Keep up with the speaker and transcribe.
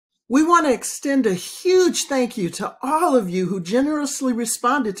We want to extend a huge thank you to all of you who generously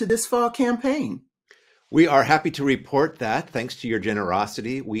responded to this fall campaign. We are happy to report that, thanks to your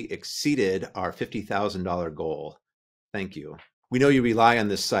generosity, we exceeded our $50,000 goal. Thank you. We know you rely on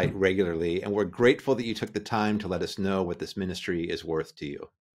this site regularly, and we're grateful that you took the time to let us know what this ministry is worth to you.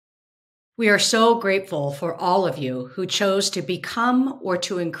 We are so grateful for all of you who chose to become or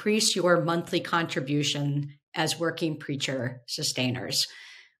to increase your monthly contribution as Working Preacher sustainers.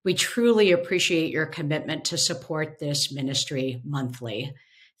 We truly appreciate your commitment to support this ministry monthly.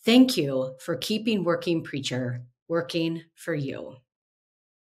 Thank you for keeping Working Preacher working for you.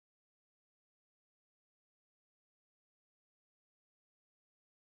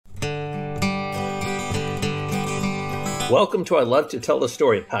 Welcome to I Love to Tell the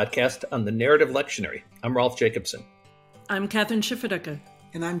Story podcast on the Narrative Lectionary. I'm Rolf Jacobson. I'm Kathryn Schifferdecker.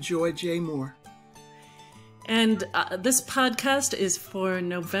 And I'm Joy J. Moore. And this podcast is for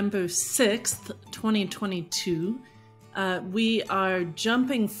November 6th, 2022. We are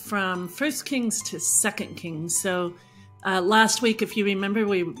jumping from 1 Kings to 2 Kings. So last week, if you remember,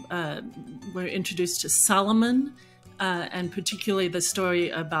 we were introduced to Solomon, and particularly the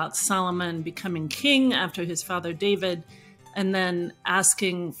story about Solomon becoming king after his father David, and then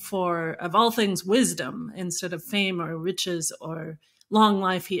asking for, of all things, wisdom. Instead of fame or riches or long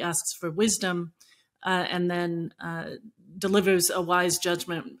life, he asks for wisdom, and then delivers a wise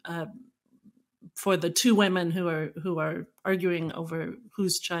judgment for the two women who are arguing over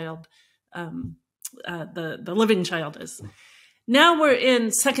whose child the living child is. Now we're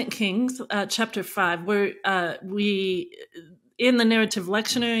in 2 Kings, chapter 5. We in the narrative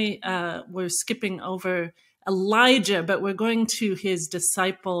lectionary, we're skipping over Elijah, but we're going to his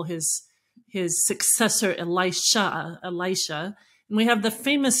disciple, his successor, Elisha. And we have the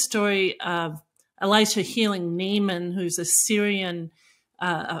famous story of Elisha healing Naaman, who's a Syrian,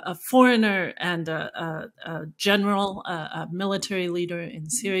 a foreigner and a general, a military leader in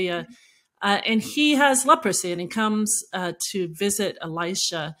Syria. And he has leprosy, and he comes to visit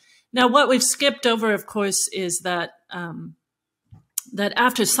Elisha. Now, what we've skipped over, of course, is that that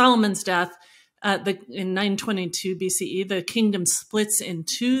after Solomon's death, in 922 BCE, the kingdom splits in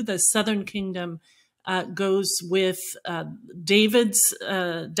two. The southern kingdom goes with David's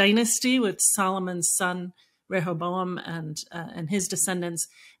dynasty, with Solomon's son Rehoboam and his descendants,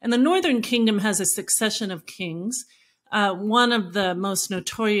 and the northern kingdom has a succession of kings. One of the most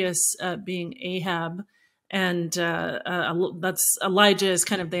notorious being Ahab, and that's Elijah is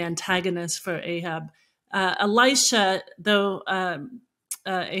kind of the antagonist for Ahab. Elisha, though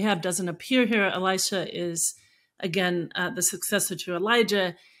Ahab doesn't appear here, Elisha is again the successor to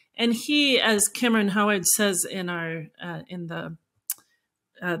Elijah, and he, as Cameron Howard says in our in the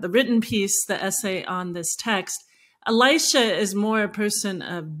written piece, the essay on this text, Elisha is more a person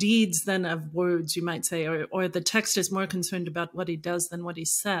of deeds than of words, you might say, or the text is more concerned about what he does than what he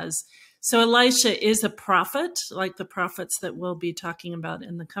says. So Elisha is a prophet, like the prophets that we'll be talking about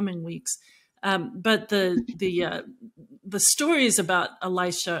in the coming weeks. But the stories about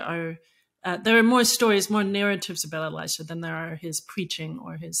Elisha are, there are more stories, more narratives about Elisha than there are his preaching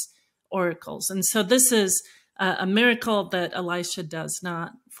or his oracles. And so this is a miracle that Elisha does,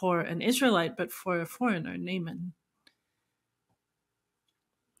 not for an Israelite, but for a foreigner, Naaman.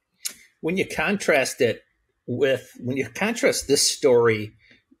 When you contrast this story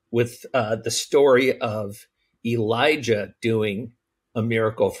with the story of Elijah doing a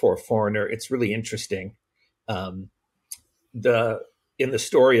miracle for a foreigner, it's really interesting. In the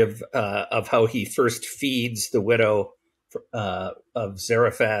story of how he first feeds the widow of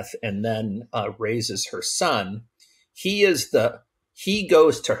Zarephath and then raises her son, he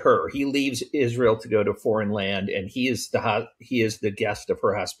goes to her. He leaves Israel to go to foreign land, and he is the guest of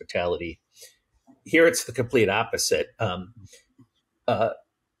her hospitality. Here it's the complete opposite. A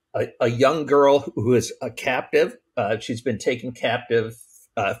young girl who is a captive. She's been taken captive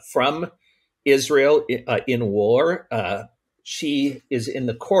from Israel in war. She is in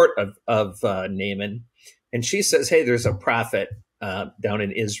the court of Naaman, and she says, "Hey, there's a prophet down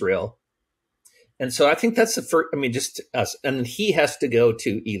in Israel." And so I think that's the first, just us. And he has to go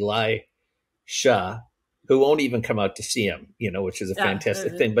to Elisha, who won't even come out to see him, which is a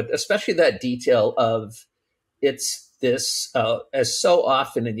fantastic thing. But especially that detail of it's this, as so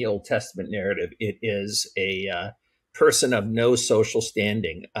often in the Old Testament narrative, it is a person of no social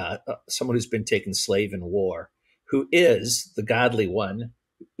standing, someone who's been taken slave in war, who is the godly one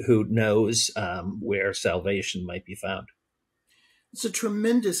who knows where salvation might be found. It's a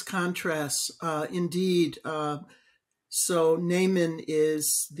tremendous contrast, indeed. So Naaman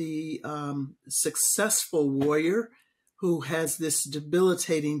is the successful warrior who has this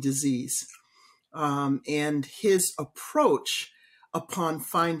debilitating disease. And his approach upon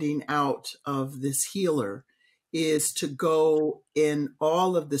finding out of this healer is to go in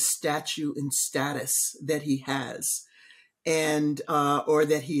all of the stature and status that he has, and or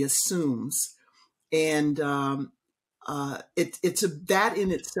that he assumes. And that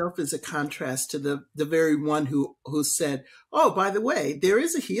in itself is a contrast to the very one who said, "Oh, by the way, there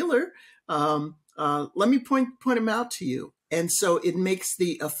is a healer. Let me point him out to you." And so it makes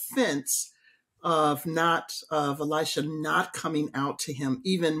the offense of Elisha not coming out to him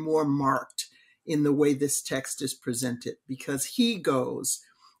even more marked in the way this text is presented, because he goes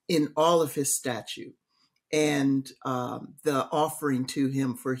in all of his statue, and the offering to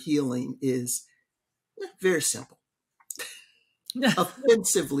him for healing is very simple.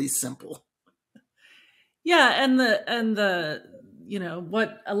 Offensively simple. Yeah, and the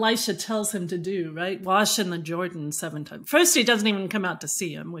what Elisha tells him to do, right? Wash in the Jordan 7 times. First, he doesn't even come out to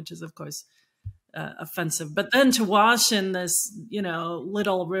see him, which is of course offensive. But then to wash in this,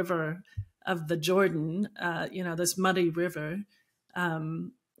 little river of the Jordan, this muddy river,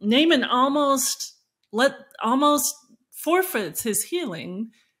 Naaman almost forfeits his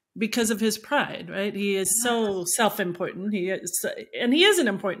healing because of his pride, right? He is so self-important. He is an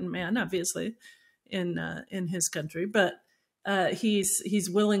important man, obviously, in his country, but he's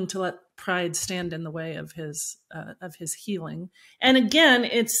willing to let pride stand in the way of his healing. And again,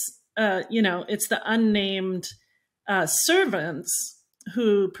 it's the unnamed servants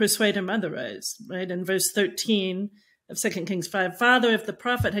who persuade him otherwise, right? In verse 13 of 2 Kings 5, "Father, if the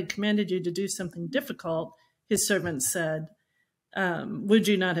prophet had commanded you to do something difficult," his servants said, "would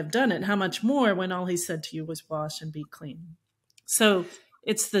you not have done it? How much more when all he said to you was wash and be clean?" So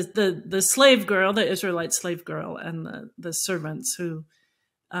it's the slave girl, the Israelite slave girl, and the servants who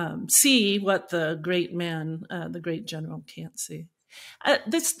see what the great man, the great general, can't see. I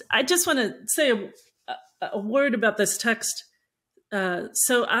just want to say a word about this text.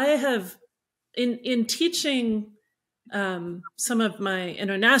 So I have, in teaching some of my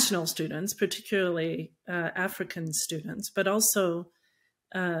international students, particularly African students, but also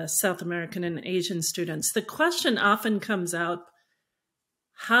South American and Asian students, the question often comes out,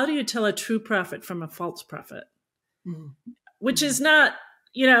 how do you tell a true prophet from a false prophet? Mm-hmm. Which is not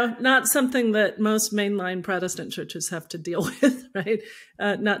something that most mainline Protestant churches have to deal with, right?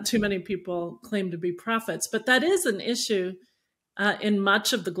 Not too many people claim to be prophets, but that is an issue in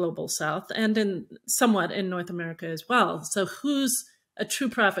much of the global South and somewhat in North America as well. So who's a true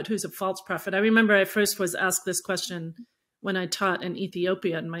prophet? Who's a false prophet? I remember I first was asked this question when I taught in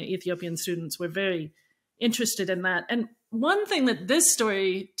Ethiopia, and my Ethiopian students were very interested in that. And one thing that this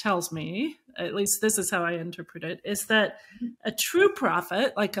story tells me, at least this is how I interpret it, is that a true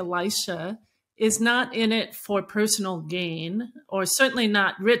prophet like Elisha is not in it for personal gain, or certainly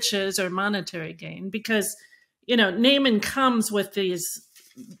not riches or monetary gain, because Naaman comes with these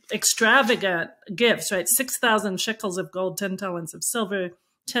extravagant gifts, right? 6,000 shekels of gold, 10 talents of silver,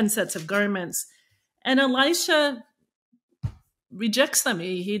 10 sets of garments. And Elisha rejects them.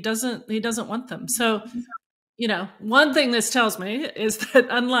 He doesn't want them. So, one thing this tells me is that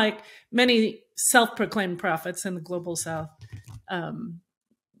unlike many self-proclaimed prophets in the global South,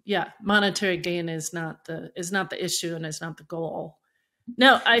 monetary gain is not the issue and is not the goal.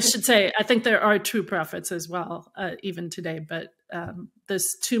 No, I should say, I think there are true prophets as well, even today, but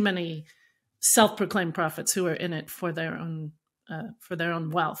there's too many self-proclaimed prophets who are in it for their own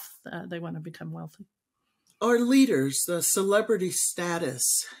wealth. They want to become wealthy. Or leaders, the celebrity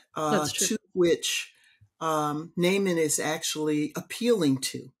status to which Naaman is actually appealing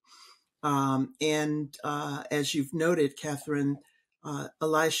to. And as you've noted, Kathryn,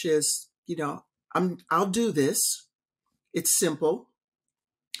 Elisha is, I'll do this. It's simple.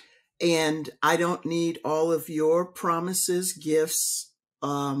 And I don't need all of your promises, gifts,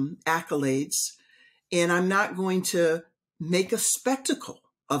 accolades. And I'm not going to make a spectacle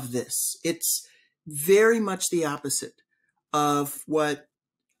of this. It's very much the opposite of what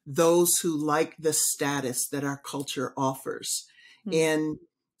those who like the status that our culture offers. Mm-hmm. And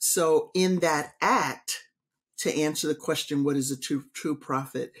so in that act, to answer the question, what is a true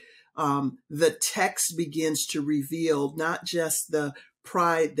prophet? The text begins to reveal not just the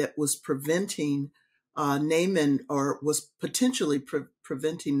pride that was preventing Naaman, or was potentially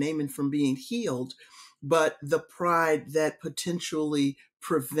preventing Naaman from being healed, but the pride that potentially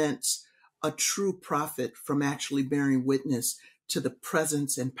prevents a true prophet from actually bearing witness to the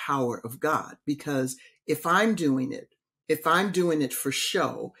presence and power of God. Because if I'm doing it for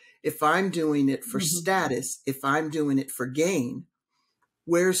show, if I'm doing it for status, if I'm doing it for gain,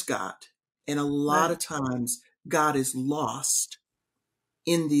 where's God? And a lot of times God is lost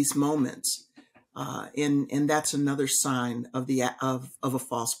in these moments. And that's another sign of a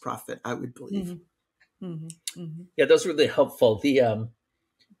false prophet, I would believe. Yeah, those are really helpful.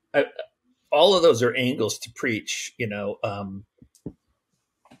 All of those are angles to preach, and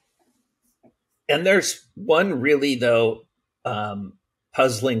there's one really, though,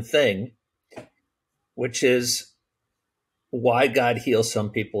 puzzling thing, which is why God heals some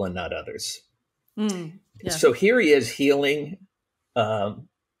people and not others. Yeah. So here he is healing a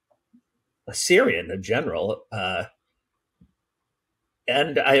Syrian, a general,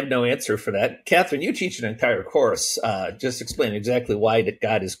 and I have no answer for that. Kathryn, you teach an entire course. Just explain exactly why that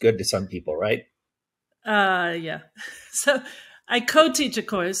God is good to some people, right? Yeah. So I co-teach a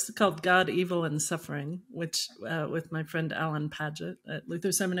course called God, Evil, and Suffering, which with my friend Alan Paget at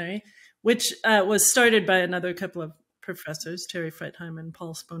Luther Seminary, which was started by another couple of professors, Terry Fretheim and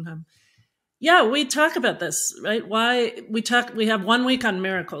Paul Sponheim. Yeah, we talk about this, right? We have 1 week on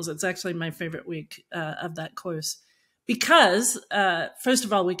miracles. It's actually my favorite week of that course. Because, first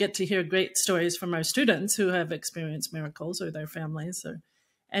of all, we get to hear great stories from our students who have experienced miracles or their families.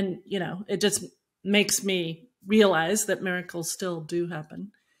 And it just makes me realize that miracles still do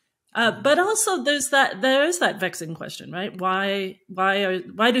happen. But also there is that vexing question, right? Why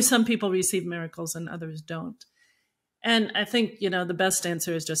do some people receive miracles and others don't? And I think, the best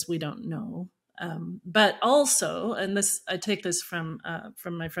answer is just we don't know. But also, and I take this from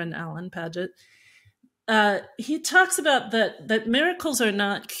my friend Alan Paget, he talks about that miracles are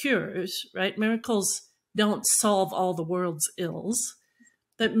not cures, right? Miracles don't solve all the world's ills.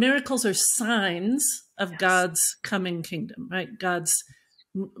 That miracles are signs of God's coming kingdom, right? God's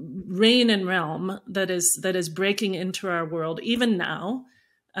reign and realm that is breaking into our world even now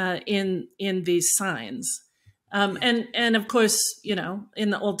in these signs. And of course, in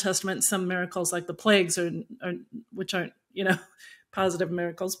the Old Testament, some miracles like the plagues which aren't, positive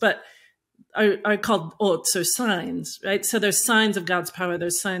miracles, but are called oaths or signs, right? So there's signs of God's power.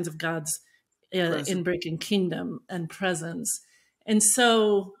 There's signs of God's in-breaking kingdom and presence. And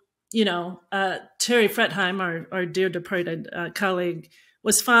so, Terry Fretheim, our dear departed colleague,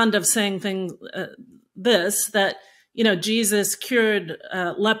 was fond of saying things that Jesus cured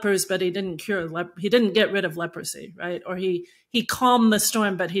lepers, but he didn't he didn't get rid of leprosy, right? Or he calmed the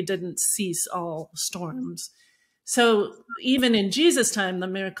storm, but he didn't cease all storms. So even in Jesus' time, the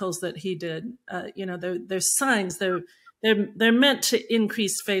miracles that he did, they're signs. They're meant to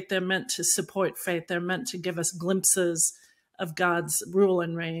increase faith. They're meant to support faith. They're meant to give us glimpses of God's rule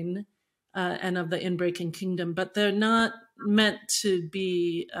and reign and of the inbreaking kingdom. But they're not meant to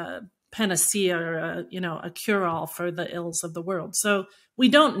be panacea or a cure-all for the ills of the world. So we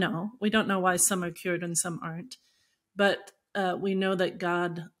don't know. We don't know why some are cured and some aren't. But we know that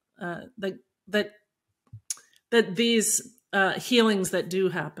God that these healings that do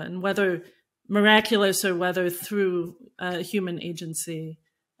happen, whether miraculous or whether through human agency,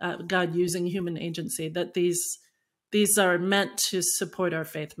 God using human agency, that these are meant to support our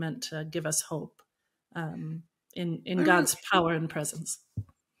faith, meant to give us hope in God's power and presence.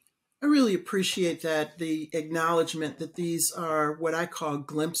 I really appreciate that, the acknowledgement that these are what I call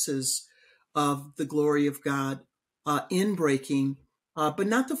glimpses of the glory of God in breaking, but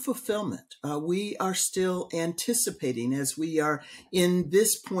not the fulfillment. We are still anticipating, as we are in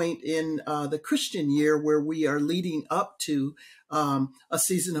this point in the Christian year where we are leading up to a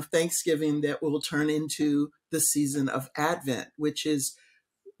season of Thanksgiving that will turn into the season of Advent, which is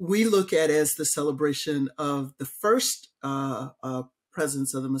we look at as the celebration of the first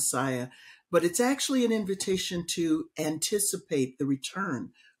presence of the Messiah, but it's actually an invitation to anticipate the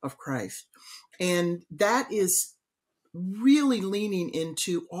return of Christ. And that is really leaning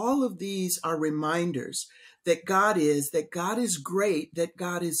into all of these are reminders that God is great, that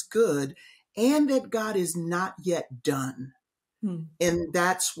God is good, and that God is not yet done. And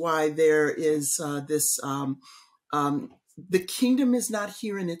that's why there is the kingdom is not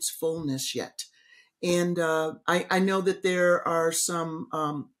here in its fullness yet. And I know that there are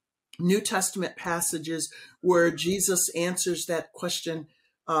some New Testament passages where Jesus answers that question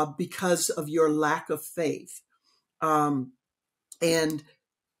because of your lack of faith. And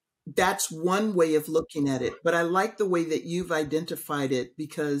that's one way of looking at it. But I like the way that you've identified it,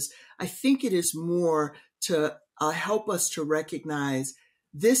 because I think it is more to help us to recognize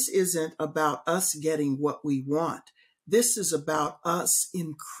this isn't about us getting what we want. This is about us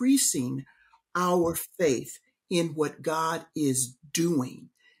increasing our faith in what God is doing.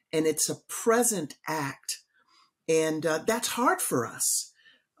 And it's a present act. And that's hard for us.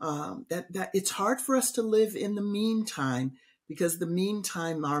 That it's hard for us to live in the meantime, because the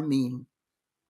meantime are mean.